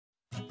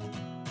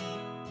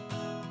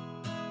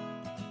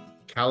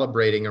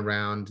calibrating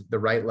around the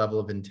right level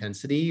of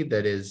intensity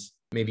that is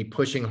maybe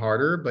pushing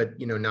harder, but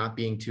not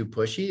being too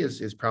pushy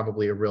is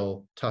probably a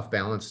real tough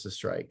balance to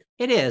strike.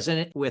 It is.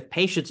 And with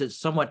patients, it's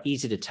somewhat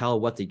easy to tell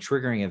what the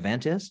triggering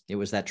event is. It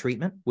was that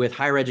treatment. With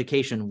higher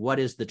education, what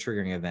is the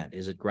triggering event?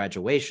 Is it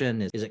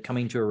graduation? Is it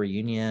coming to a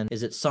reunion?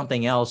 Is it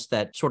something else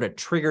that sort of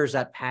triggers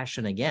that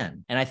passion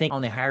again? And I think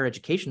on the higher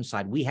education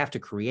side, we have to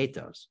create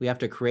those. We have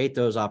to create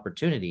those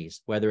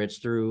opportunities, whether it's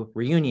through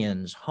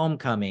reunions,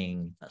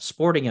 homecoming,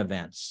 sporting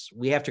events.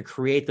 We have to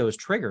create those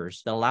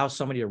triggers that allow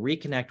somebody to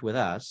reconnect with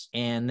us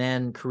and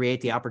then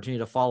create the opportunity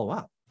to follow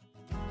up.